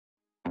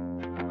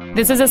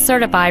This is a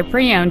certified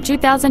pre-owned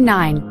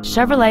 2009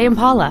 Chevrolet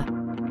Impala.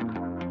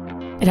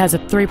 It has a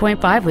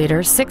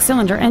 3.5-liter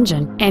six-cylinder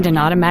engine and an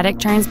automatic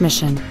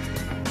transmission.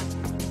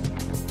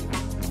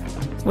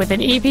 With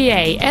an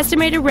EPA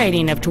estimated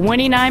rating of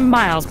 29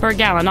 miles per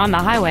gallon on the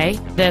highway,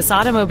 this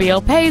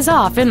automobile pays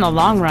off in the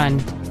long run.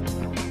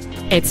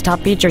 Its top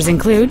features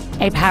include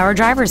a power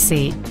driver's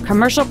seat,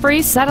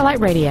 commercial-free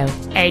satellite radio,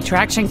 a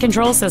traction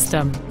control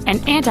system, an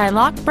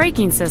anti-lock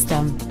braking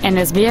system, and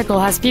this vehicle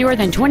has fewer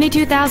than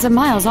 22,000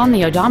 miles on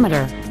the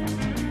odometer.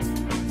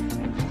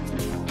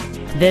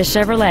 This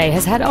Chevrolet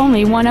has had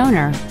only one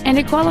owner, and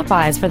it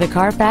qualifies for the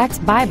Carfax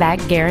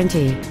buyback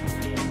guarantee.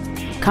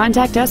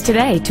 Contact us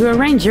today to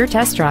arrange your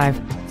test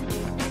drive.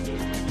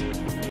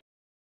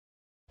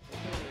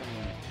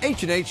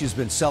 H&H has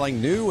been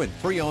selling new and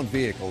pre-owned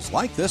vehicles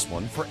like this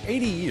one for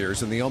 80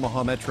 years in the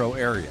Omaha metro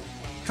area.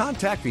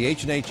 Contact the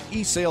H&H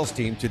e-sales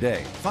team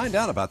today. Find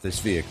out about this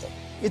vehicle.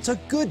 It's a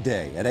good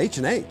day at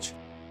H&H.